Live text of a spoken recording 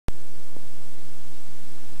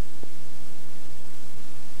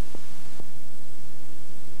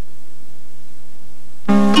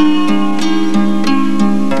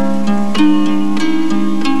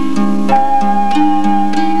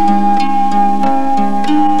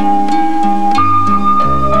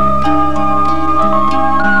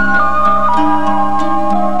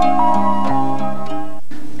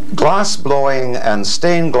and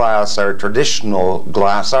stained glass are traditional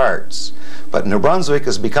glass arts, but New Brunswick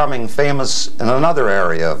is becoming famous in another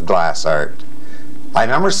area of glass art. I'm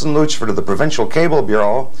Emerson Luchford of the Provincial Cable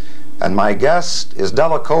Bureau, and my guest is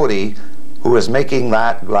Della Cody, who is making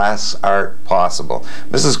that glass art possible.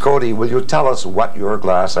 Mrs. Cody, will you tell us what your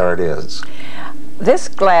glass art is? This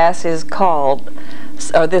glass is called,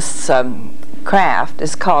 or this craft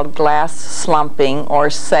is called glass slumping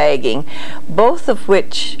or sagging, both of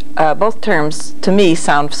which, both terms to me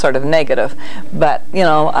sound sort of negative, but you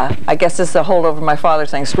know, I guess this is a holdover my father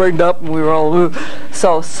saying straightened up and we were all,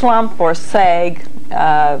 so slump or sag,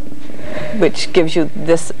 which gives you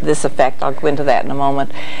this effect. I'll go into that in a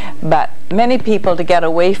moment. But many people, to get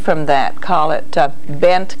away from that, call it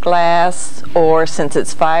bent glass, or since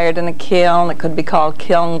it's fired in a kiln, it could be called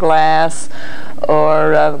kiln glass,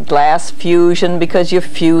 or glass fusion, because you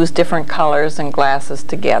fuse different colors and glasses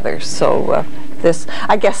together. So this,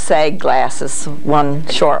 I guess, sag glass is one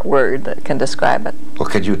short word that can describe it. Well,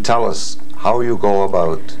 could you tell us how you go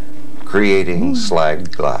about creating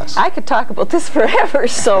slag glass? I could talk about this forever,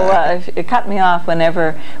 so cut me off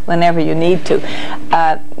whenever you need to.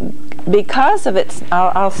 Because of its,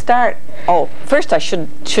 I'll start. Oh, first I should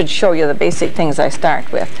show you the basic things I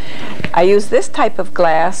start with. I use this type of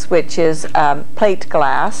glass, which is plate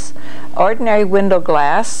glass, ordinary window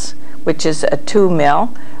glass, which is a 2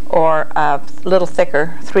 mil, or a little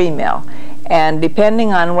thicker 3 mil. And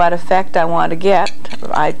depending on what effect I want to get,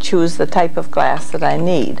 I choose the type of glass that I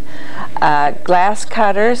need. Glass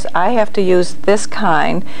cutters, I have to use this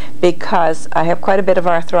kind because I have quite a bit of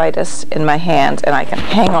arthritis in my hands, and I can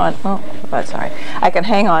hang on, I can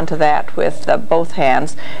hang on to that with both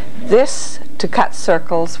hands. This to cut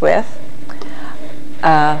circles with.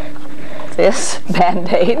 This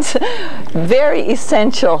Band-Aids, very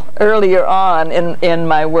essential earlier on in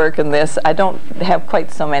my work in this. I don't have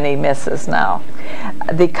quite so many misses now.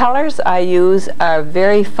 The colors I use are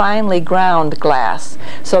very finely ground glass,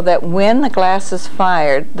 so that when the glass is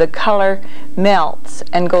fired, the color melts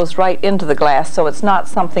and goes right into the glass, so it's not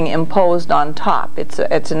something imposed on top. It's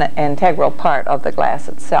an integral part of the glass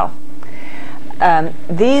itself.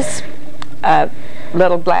 These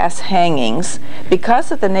little glass hangings,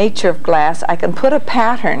 because of the nature of glass, I can put a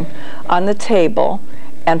pattern on the table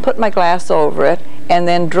and put my glass over it and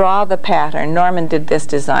then draw the pattern. Norman did this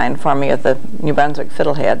design for me at the New Brunswick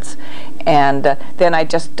Fiddleheads, and then I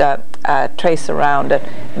just trace around it.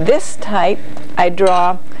 This type I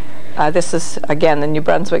draw, this is again the New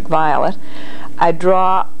Brunswick Violet. I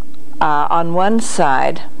draw on one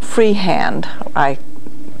side freehand. I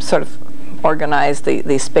sort of organize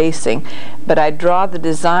the spacing, but I draw the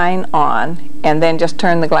design on and then just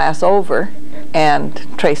turn the glass over and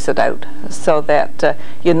trace it out, so that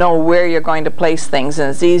you know where you're going to place things, and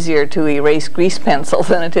it's easier to erase grease pencil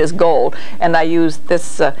than it is gold. And I use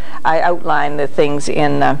this, I outline the things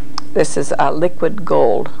in, this is liquid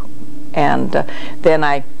gold, and then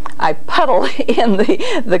I puddle in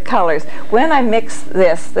the colors. When I mix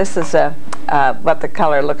this is what the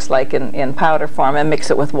color looks like in powder form, and mix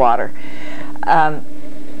it with water.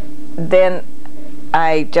 Then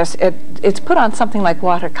I just, it's put on something like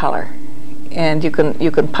watercolor, and you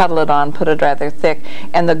can puddle it on, put it rather thick,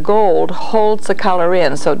 and the gold holds the color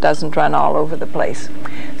in so it doesn't run all over the place.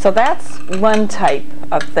 So that's one type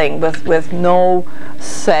of thing with no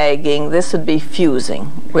sagging. This would be fusing,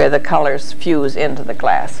 where the colors fuse into the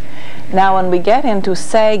glass. Now when we get into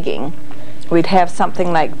sagging, we'd have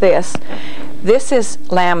something like this. This is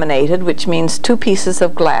laminated, which means two pieces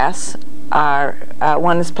of glass are,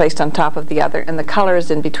 one is placed on top of the other, and the color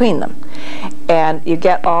is in between them. And you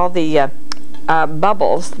get all the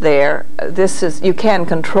bubbles there. This is, you can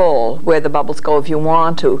control where the bubbles go if you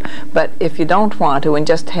want to, but if you don't want to and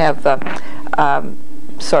just have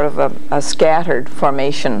sort of a scattered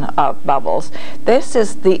formation of bubbles, this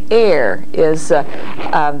is, the air is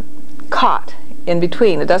caught in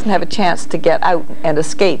between. It doesn't have a chance to get out and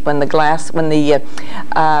escape when the glass, when the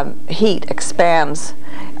heat expands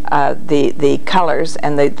the colors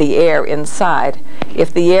and the air inside.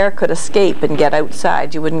 If the air could escape and get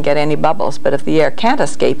outside, you wouldn't get any bubbles. But if the air can't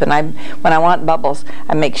escape, and when I want bubbles,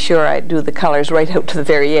 I make sure I do the colors right out to the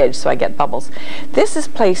very edge so I get bubbles. This is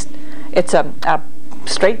placed, it's a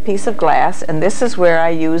straight piece of glass, and this is where I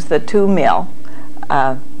use the 2 mil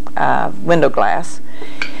window glass.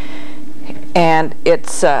 And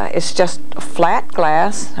it's just flat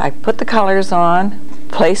glass. I put the colors on,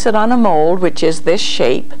 place it on a mold, which is this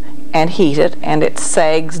shape, and heat it, and it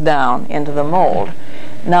sags down into the mold.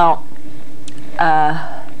 Now,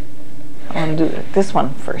 I want to do this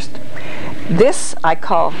one first. This I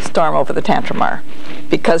call Storm Over the Tantramar,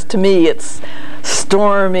 because to me it's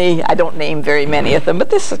stormy. I don't name very many of them, but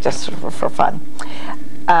this is just for fun.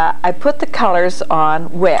 I put the colors on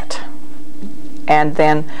wet and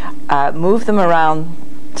then move them around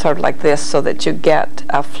sort of like this so that you get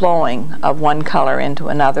a flowing of one color into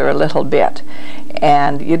another a little bit.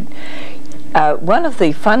 And one of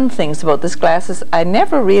the fun things about this glass is I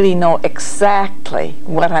never really know exactly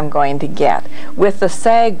what I'm going to get. With the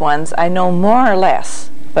sag ones, I know more or less,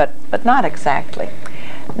 but not exactly.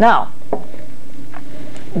 Now,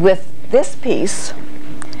 with this piece,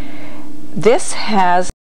 this has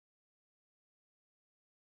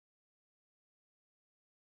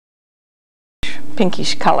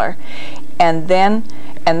pinkish color, and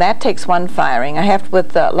that takes one firing. I have, with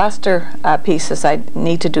the luster pieces, I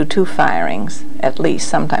need to do 2 firings at least,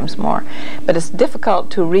 sometimes more. But it's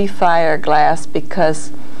difficult to refire glass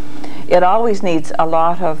because it always needs a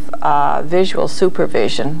lot of visual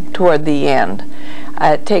supervision toward the end.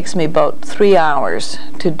 It takes me about 3 hours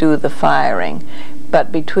to do the firing,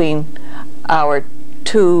 but between hour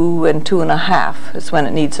 2 and 2.5 is when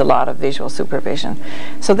it needs a lot of visual supervision.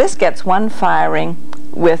 So this gets 1 firing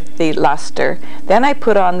with the luster. Then I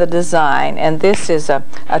put on the design, and this is a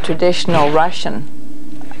traditional Russian.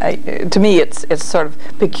 To me, it's sort of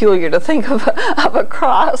peculiar to think of a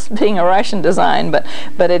cross being a Russian design, but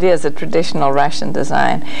it is a traditional Russian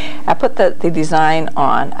design. I put the design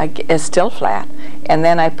on. It's still flat, and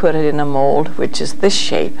then I put it in a mold, which is this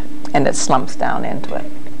shape, and it slumps down into it.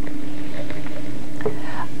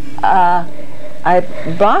 I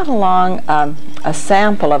brought along a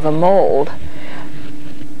sample of a mold.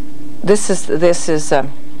 This is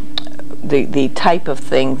the type of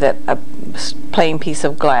thing that a plain piece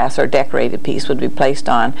of glass or decorated piece would be placed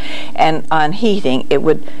on, and on heating it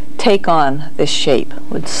would take on this shape,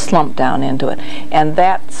 would slump down into it, and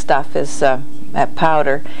that stuff is that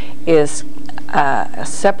powder is a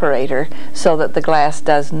separator so that the glass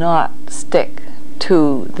does not stick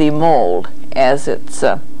to the mold as it's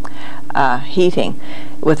heating.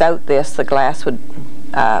 Without this, the glass would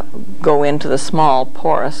go into the small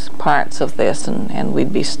porous parts of this, and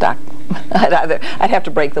we'd be stuck. I'd have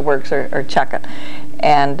to break the works or chuck it.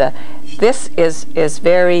 And this is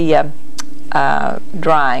very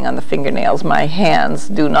drying on the fingernails. My hands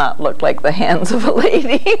do not look like the hands of a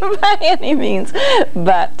lady by any means,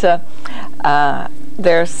 but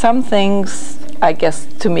there are some things, I guess,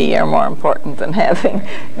 to me are more important than having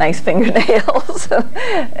nice fingernails.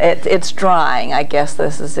 It's drying, I guess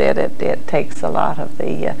this is it. It takes a lot of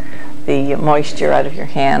the moisture out of your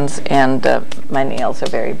hands, and my nails are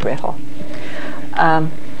very brittle.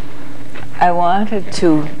 I wanted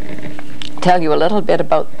to tell you a little bit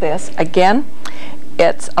about this. Again,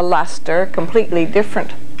 it's a luster, completely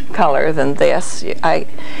different color than this.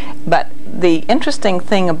 But the interesting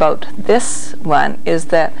thing about this one is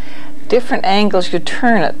that different angles you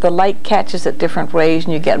turn it, the light catches it different ways,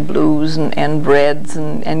 and you get blues and reds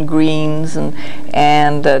and greens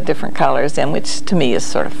and different colors, and which to me is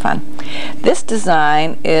sort of fun. This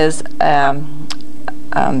design is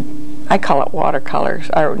I call it watercolors,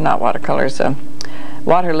 or not watercolors,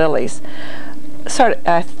 water lilies. Sort of,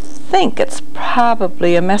 I think it's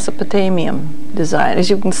probably a Mesopotamian design. As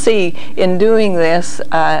you can see, in doing this,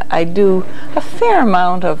 I do a fair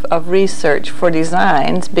amount of research for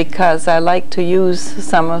designs because I like to use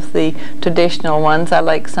some of the traditional ones. I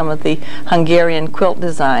like some of the Hungarian quilt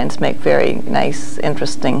designs, make very nice,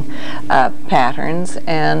 interesting patterns,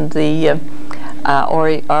 and the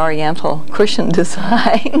Oriental cushion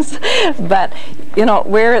designs. But, you know,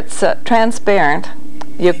 where it's transparent,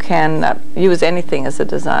 you can use anything as a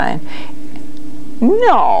design.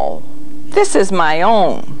 No, this is my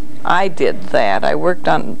own. I did that. I worked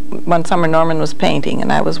on, one summer Norman was painting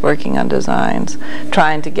and I was working on designs,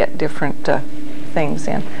 trying to get different things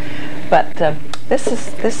in. But this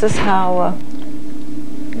is how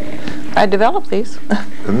I developed these.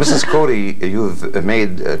 Mrs. Cody, you've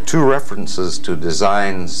made 2 references to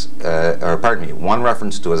designs, or pardon me, 1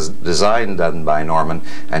 reference to a design done by Norman,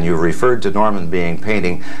 and you referred to Norman being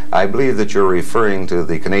painting. I believe that you're referring to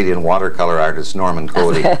the Canadian watercolor artist Norman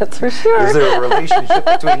Cody. That's for sure. Is there a relationship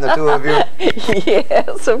between the 2 of you?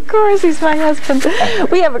 Yes, of course, he's my husband.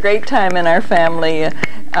 We have a great time in our family.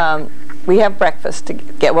 We have breakfast to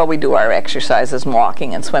get, well, we do our exercises and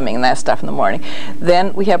walking and swimming and that stuff in the morning.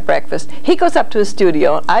 Then we have breakfast. He goes up to his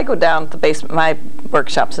studio. I go down to the basement. My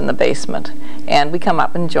workshop's in the basement. And we come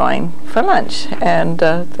up and join for lunch. And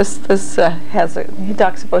he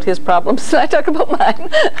talks about his problems and I talk about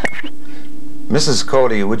mine. Mrs.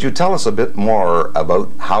 Cody, would you tell us a bit more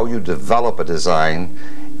about how you develop a design,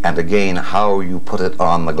 and again, how you put it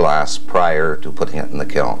on the glass prior to putting it in the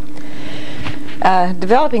kiln?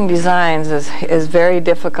 Developing designs is very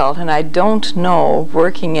difficult, and I don't know,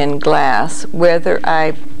 working in glass, whether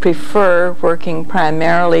I prefer working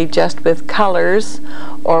primarily just with colors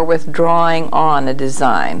or with drawing on a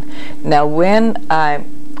design. Now when I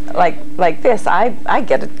like this, I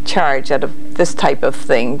get a charge out of this type of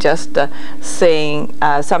thing, just seeing,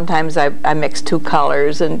 sometimes I mix two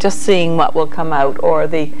colors and just seeing what will come out, or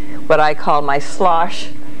what I call my slosh,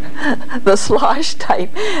 the slosh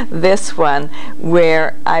type, this one,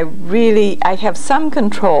 where I have some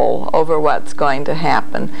control over what's going to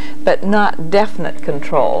happen, but not definite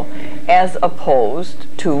control, as opposed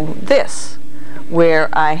to this, where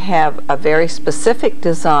I have a very specific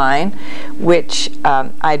design which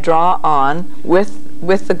I draw on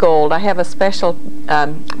with the gold. I have a special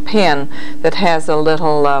pen that has a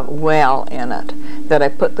little well in it that I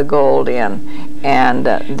put the gold in, and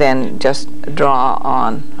then just draw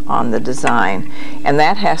on the design, and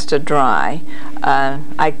that has to dry.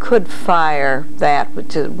 I could fire that,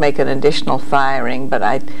 which would make an additional firing,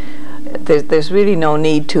 but there's really no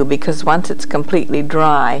need to, because once it's completely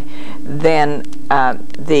dry, then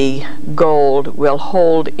the gold will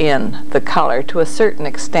hold in the color to a certain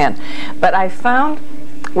extent. But I found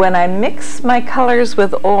when I mix my colors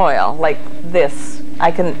with oil, like this,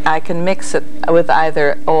 I can mix it with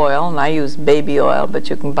either oil, and I use baby oil, but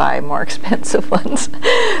you can buy more expensive ones,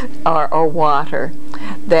 or water,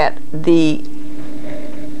 that the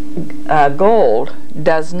gold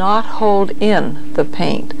does not hold in the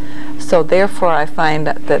paint. So therefore I find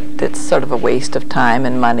that it's sort of a waste of time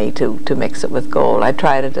and money to mix it with gold. I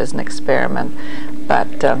tried it as an experiment,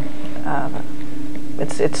 but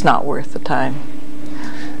it's not worth the time.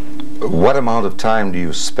 What amount of time do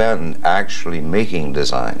you spend actually making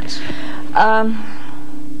designs?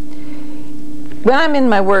 When I'm in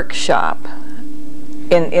my workshop,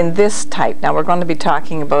 in this type, now we're going to be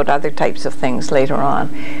talking about other types of things later on,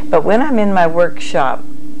 but when I'm in my workshop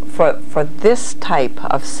for this type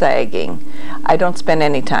of sagging, I don't spend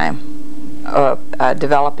any time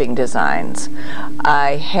developing designs.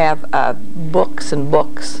 I have books and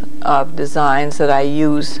books of designs that I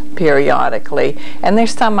use periodically, and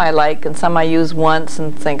there's some I like and some I use once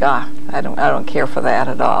and think, I don't care for that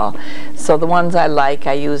at all. So the ones I like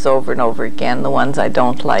I use over and over again. The ones I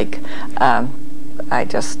don't like I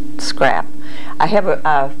just scrap. I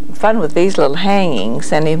have fun with these little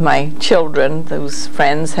hangings. Any of my children whose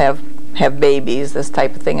friends have babies, this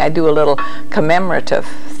type of thing, I do a little commemorative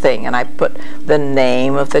thing, and I put the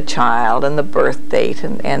name of the child and the birth date,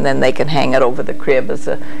 and then they can hang it over the crib as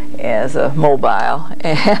a mobile,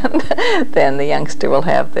 and then the youngster will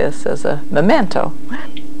have this as a memento.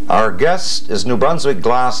 Our guest is New Brunswick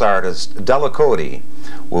glass artist Della Cody.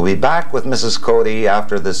 We'll be back with Mrs. Cody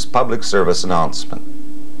after this public service announcement.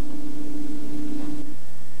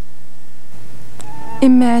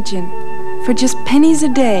 Imagine, for just pennies a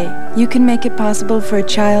day, you can make it possible for a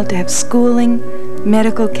child to have schooling,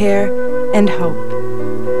 medical care, and hope.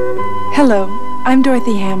 Hello, I'm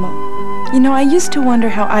Dorothy Hamill. You know, I used to wonder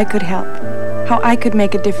how I could help, how I could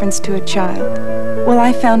make a difference to a child. Well,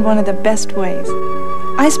 I found one of the best ways.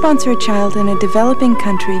 I sponsor a child in a developing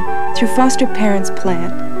country through Foster Parents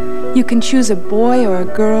Plan. You can choose a boy or a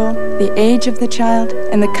girl, the age of the child,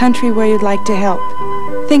 and the country where you'd like to help.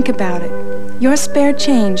 Think about it. Your spare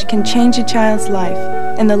change can change a child's life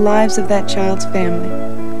and the lives of that child's family.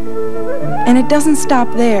 And it doesn't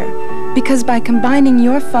stop there, because by combining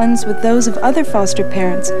your funds with those of other foster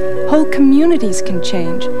parents, whole communities can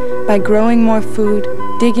change by growing more food,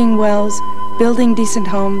 digging wells, building decent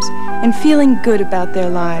homes, and feeling good about their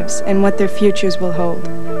lives and what their futures will hold.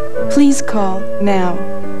 Please call now.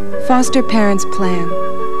 Foster Parents Plan,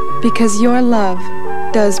 because your love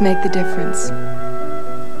does make the difference.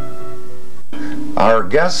 Our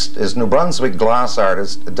guest is New Brunswick glass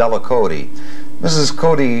artist Della Cody. Mrs.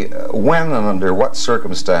 Cody, when and under what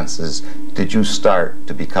circumstances did you start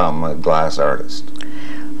to become a glass artist?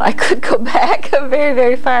 I could go back very,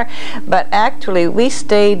 very far, but actually we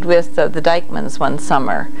stayed with the Dykmans one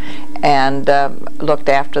summer and looked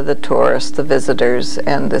after the tourists, the visitors,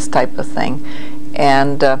 and this type of thing.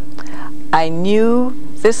 And I knew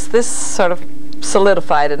this sort of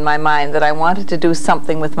solidified in my mind that I wanted to do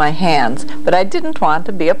something with my hands, but I didn't want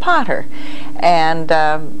to be a potter. And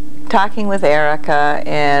talking with Erica,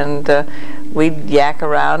 and we'd yak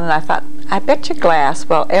around, and I thought, I bet you glass.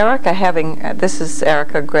 Well, Erica having, this is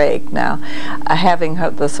Erica Gregg now, having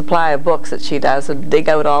the supply of books that she does and dig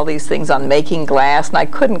out all these things on making glass, and I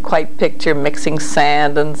couldn't quite picture mixing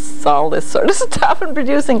sand and all this sort of stuff and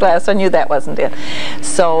producing glass. I knew that wasn't it.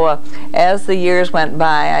 So as the years went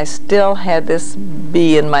by, I still had this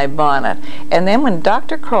bee in my bonnet. And then when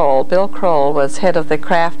Dr. Kroll, Bill Kroll, was head of the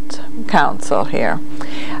craft council here,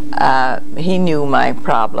 he knew my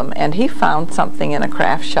problem, and he found something in a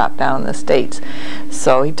craft shop down in the States.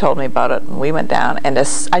 So he told me about it, and we went down, and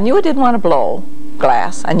I knew I didn't want to blow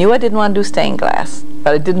glass. I knew I didn't want to do stained glass,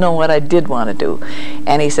 but I didn't know what I did want to do.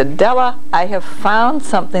 And he said, Della, I have found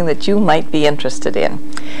something that you might be interested in.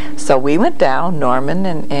 So we went down, Norman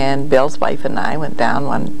and Bill's wife and I went down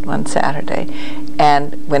one Saturday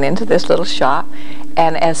and went into this little shop,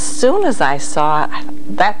 and as soon as I saw it,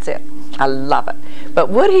 that's it. I love it. But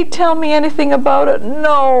would he tell me anything about it?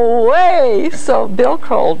 No way! So Bill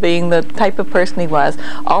Kroll, being the type of person he was,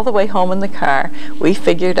 all the way home in the car, we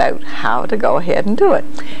figured out how to go ahead and do it.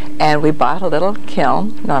 And we bought a little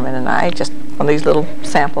kiln, Norman and I, just one of these little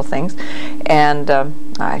sample things. And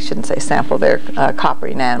I shouldn't say sample, they're copper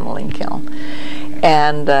enameling kiln.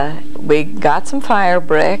 And we got some fire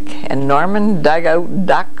brick, and Norman dug out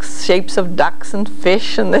ducks, shapes of ducks and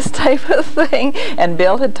fish and this type of thing. And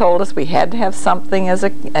Bill had told us we had to have something as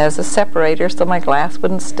a separator so my glass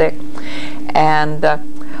wouldn't stick. And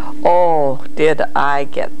oh, did I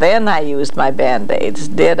get, then I used my Band-Aids,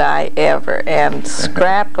 did I ever, and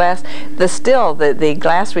scrap glass. The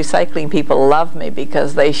glass recycling people love me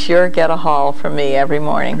because they sure get a haul from me every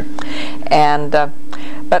morning. And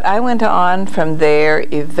but I went on from there,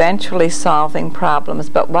 eventually solving problems.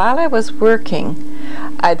 But while I was working,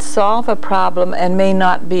 I'd solve a problem and may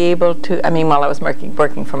not be able to, I mean, while I was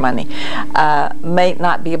working for money, may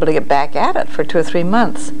not be able to get back at it for 2 or 3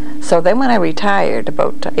 months. So then when I retired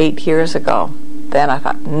about 8 years ago, then I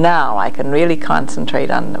thought, now I can really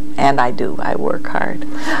concentrate on them, and I do. I work hard.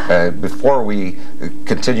 Before we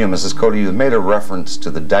continue, Mrs. Cody, you made a reference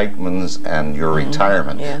to the Dykmans and your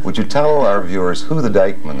retirement. Yes. Would you tell our viewers who the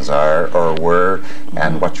Dykmans are, or were,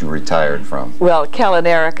 and what you retired from? Well, Kel and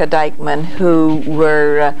Erica Dykman, who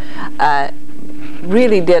were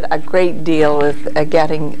really did a great deal with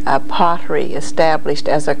getting pottery established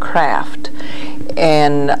as a craft,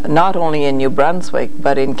 and not only in New Brunswick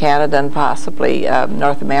but in Canada and possibly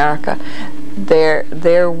North America.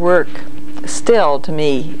 Their work still, to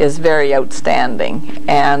me, is very outstanding.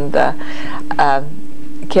 And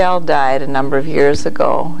Kel died a number of years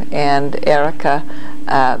ago, and Erica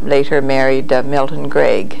later married Milton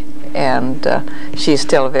Gregg, and she's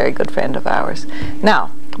still a very good friend of ours.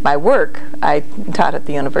 Now, my work, I taught at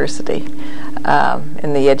the university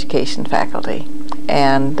in the education faculty,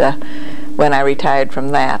 and when I retired from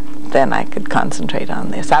that, then I could concentrate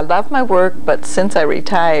on this. I love my work, but since I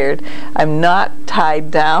retired, I'm not tied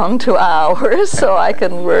down to hours, so I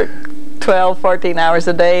can work 12, 14 hours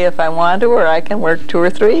a day if I want to, or I can work 2 or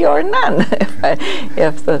 3 or none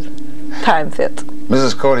if the time fits.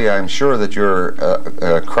 Mrs. Cody, I'm sure that your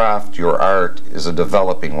craft, your art, is a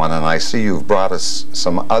developing one, and I see you've brought us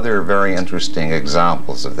some other very interesting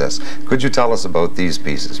examples of this. Could you tell us about these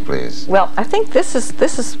pieces, please? Well, I think this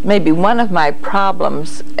is maybe one of my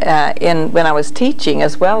problems when I was teaching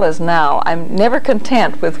as well as now. I'm never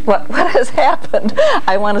content with what has happened.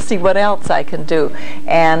 I want to see what else I can do,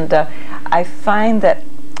 and I find that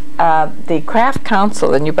the Craft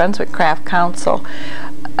Council, the New Brunswick Craft Council,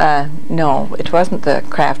 no, it wasn't the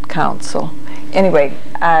Craft Council. Anyway,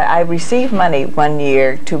 I received money one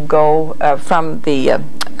year to go from the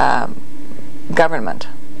government,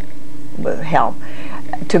 with help,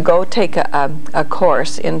 to go take a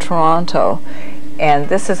course in Toronto, and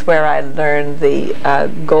this is where I learned the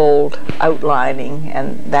gold outlining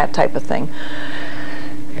and that type of thing.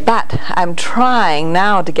 But I'm trying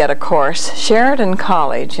now to get a course. Sheridan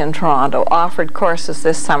College in Toronto offered courses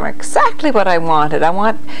this summer, exactly what I wanted. I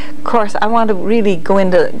want to really go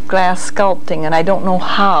into glass sculpting, and I don't know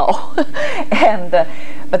how.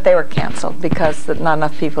 But they were canceled because not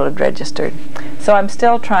enough people had registered. So I'm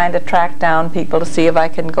still trying to track down people to see if I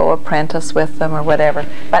can go apprentice with them or whatever.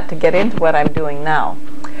 But to get into what I'm doing now,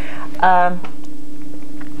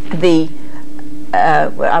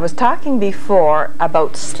 I was talking before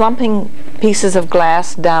about slumping pieces of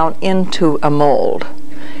glass down into a mold.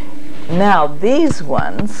 Now these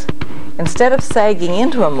ones, instead of sagging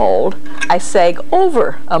into a mold, I sag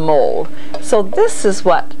over a mold. So this is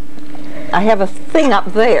what, I have a thing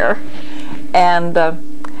up there, and the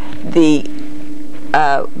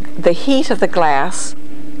heat of the glass,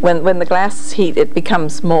 when the glass is heat, it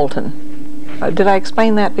becomes molten. Did I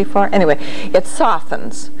explain that before? Anyway, it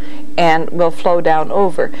softens, and will flow down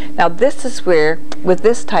over. Now this is where, with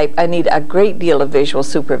this type, I need a great deal of visual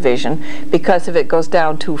supervision, because if it goes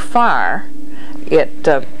down too far, it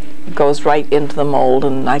goes right into the mold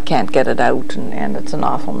and I can't get it out, and it's an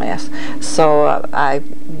awful mess. So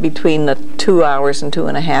between the 2 hours and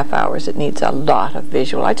 2.5 hours, it needs a lot of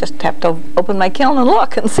visual. I just have to open my kiln and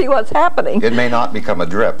look and see what's happening. It may not become a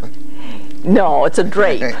drip. No, it's a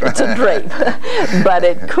drape. It's a drape. But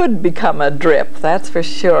it could become a drip, that's for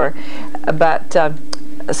sure. But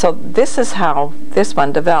so this is how this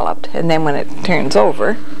one developed. And then when it turns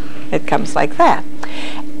over, it comes like that.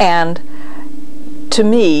 And to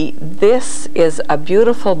me, this is a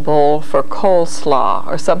beautiful bowl for coleslaw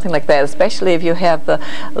or something like that, especially if you have the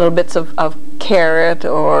little bits of carrot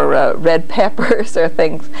or red peppers or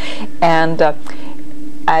things. And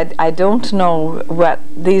I don't know what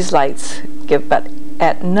these lights give, but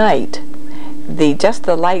at night, just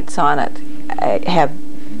the lights on it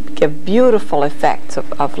give beautiful effects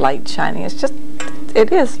of light shining.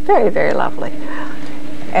 It is very, very lovely.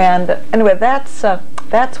 And anyway, that's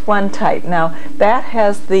one type. Now that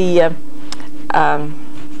has the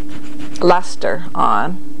luster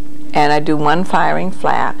on, and I do one firing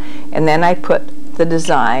flat, and then I put the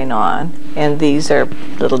design on, and these are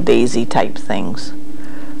little daisy type things.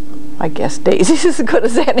 I guess daisies is as good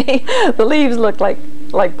as any. The leaves look like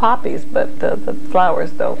poppies, but the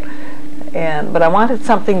flowers don't. But I wanted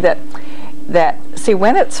something that see,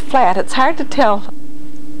 when it's flat, it's hard to tell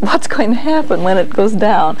what's going to happen when it goes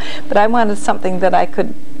down. But I wanted something that I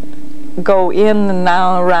could go in and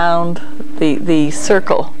now around the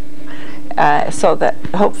circle, so that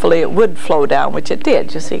hopefully it would flow down, which it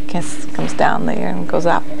did. You see, it comes down there and goes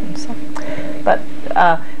up. And so.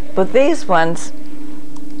 But these ones,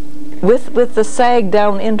 with the sag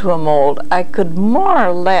down into a mold, I could more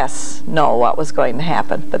or less know what was going to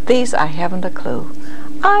happen. But these, I haven't a clue.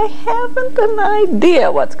 I haven't an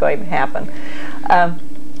idea what's going to happen.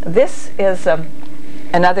 This is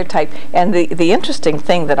another type, and the interesting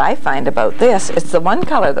thing that I find about this is the one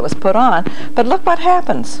color that was put on, but look what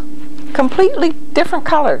happens. Completely different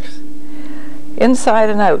colors, inside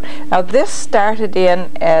and out. Now this started in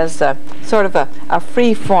as sort of a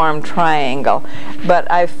free-form triangle, but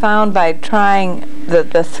I found by trying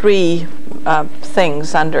the three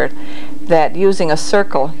things under it that using a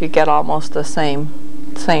circle you get almost the same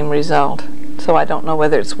result. So I don't know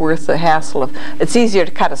whether it's worth the hassle of. It's easier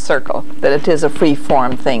to cut a circle than it is a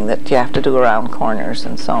free-form thing that you have to do around corners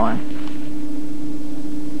and so on.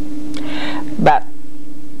 But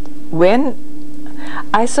when,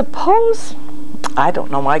 I suppose, I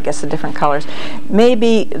don't know, I guess the different colors,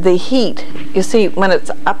 maybe the heat, you see, when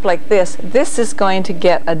it's up like this is going to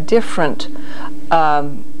get a different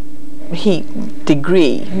heat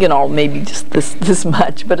degree, you know, maybe just this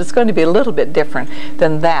much, but it's going to be a little bit different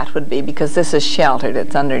than that would be, because this is sheltered,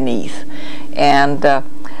 it's underneath. And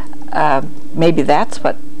maybe that's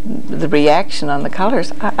what the reaction on the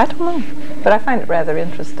colors, I don't know, but I find it rather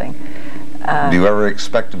interesting. Do you ever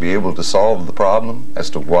expect to be able to solve the problem as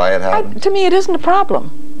to why it happened? To me, it isn't a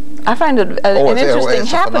problem. I find it an interesting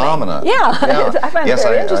happening. Phenomena. Yeah, yeah. I find it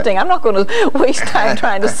very interesting. I'm not going to waste time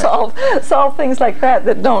trying to solve things like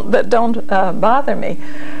that don't bother me.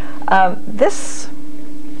 This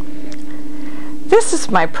is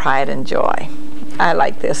my pride and joy. I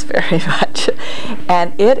like this very much,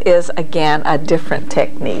 and it is again a different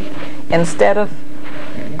technique. Instead of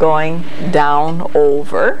going down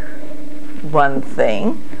over one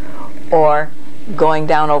thing, or going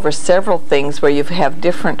down over several things where you have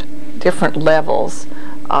different levels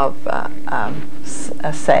of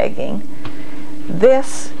sagging.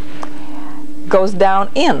 This goes down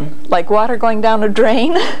in, like water going down a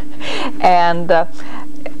drain, and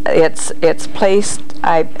it's placed.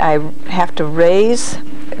 I have to raise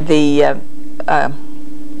the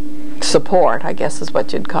support, I guess is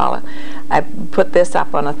what you'd call it. I put this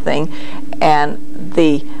up on a thing, and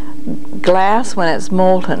the glass, when it's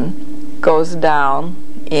molten, goes down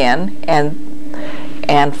in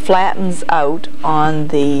and flattens out on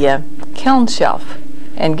the kiln shelf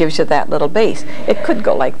and gives you that little base. It could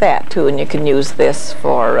go like that too, and you can use this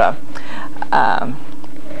for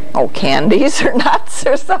candies or nuts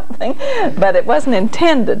or something, but it wasn't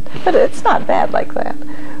intended. But it's not bad like that,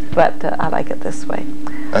 but I like it this way.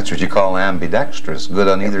 That's what you call ambidextrous, good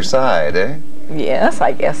on either side, eh? Yes,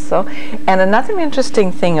 I guess so. And another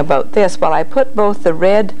interesting thing about this, while I put both the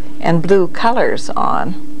red and blue colors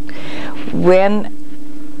on,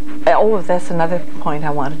 that's another point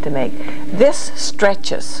I wanted to make. This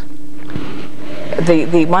stretches.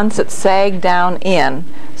 The ones that sag down in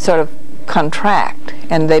sort of contract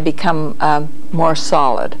and they become more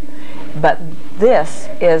solid. But this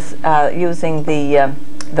is using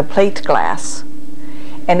the plate glass,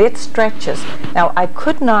 and it stretches. Now, I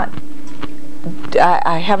could not,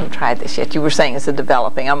 I haven't tried this yet. You were saying it's a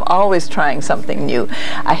developing. I'm always trying something new.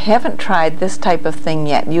 I haven't tried this type of thing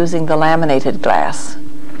yet, using the laminated glass.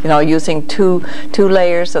 You know, using two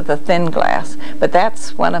layers of the thin glass. But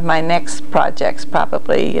that's one of my next projects,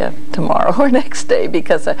 probably tomorrow or next day,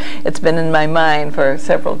 because it's been in my mind for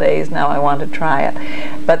several days now. I want to try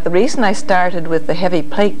it. But the reason I started with the heavy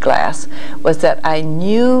plate glass was that I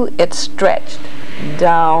knew it stretched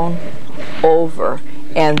down over,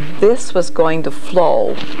 and this was going to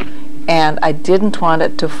flow, and I didn't want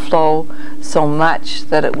it to flow so much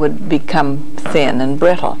that it would become thin and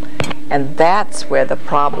brittle. And that's where the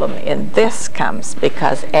problem in this comes,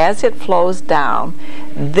 because as it flows down,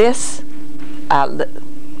 this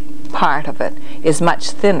part of it is much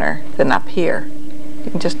thinner than up here.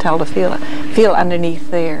 You can just tell to feel it. Feel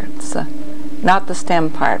underneath there. It's not the stem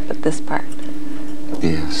part, but this part.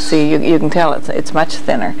 Yes. See, you can tell it's much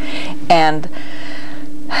thinner. And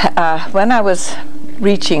when I was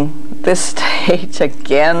reaching this stage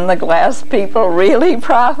again, the glass people really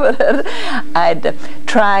profited. I'd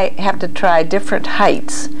have to try different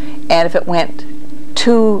heights, and if it went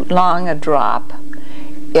too long a drop,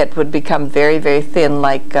 it would become very, very thin,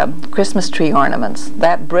 like Christmas tree ornaments.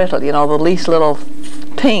 That brittle, you know, the least little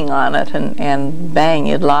ping on it, and bang,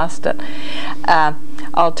 you'd lost it.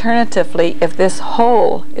 Alternatively, if this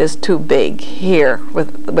hole is too big here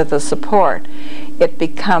with the support, it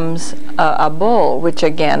becomes a bowl, which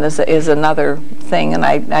again is another thing, and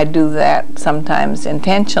I do that sometimes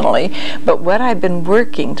intentionally. But what I've been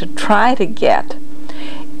working to try to get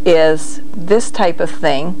is this type of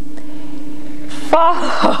thing,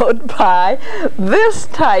 followed by this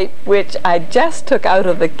type, which I just took out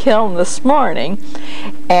of the kiln this morning,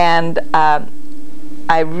 and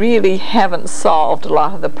I really haven't solved a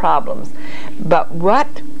lot of the problems. But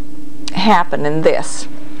what happened in this,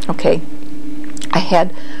 okay, I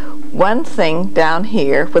had one thing down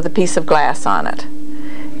here with a piece of glass on it,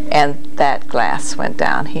 and that glass went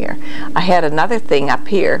down here. I had another thing up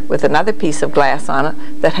here with another piece of glass on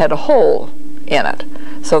it that had a hole in it.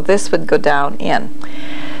 So this would go down in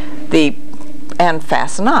and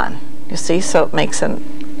fasten on, you see, so it makes an,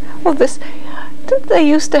 well, this, they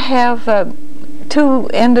used to have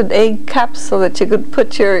two-ended egg cups so that you could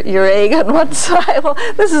put your egg on one side. Well,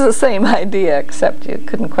 this is the same idea, except you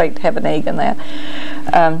couldn't quite have an egg in that.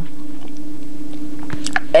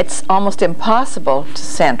 It's almost impossible to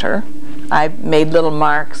center. I made little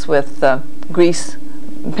marks with grease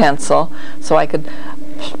pencil so I could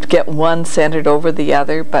get one centered over the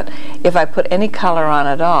other, but if I put any color on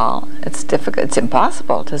at all, it's difficult. It's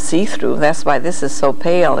impossible to see through. That's why this is so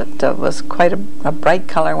pale. It was quite a bright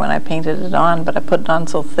color when I painted it on, but I put it on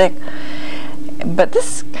so thick. But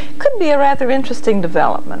this could be a rather interesting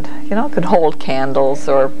development. You know, it could hold candles,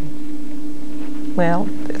 or, well,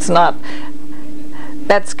 it's not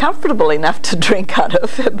that's comfortable enough to drink out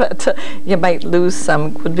of, but you might lose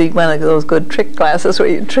some. Would be one of those good trick glasses where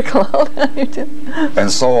you trickle out.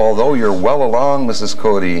 And so, although you're well along, Mrs.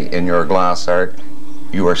 Cody, in your glass art,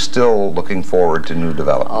 you are still looking forward to new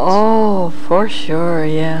developments. Oh, for sure,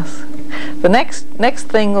 yes. The next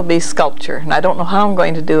thing will be sculpture, and I don't know how I'm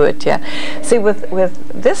going to do it yet. See, with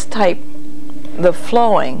this type, the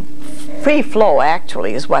flowing, free flow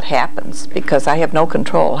actually is what happens, because I have no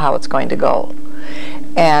control how it's going to go.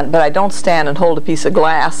 But I don't stand and hold a piece of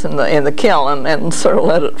glass in the kiln and sort of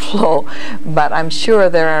let it flow. But I'm sure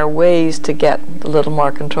there are ways to get a little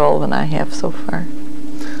more control than I have so far.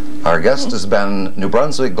 Our guest has been New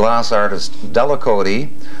Brunswick glass artist Della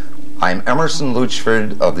Cody. I'm Emerson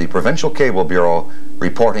Luchford of the Provincial Cable Bureau,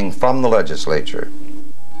 reporting from the legislature.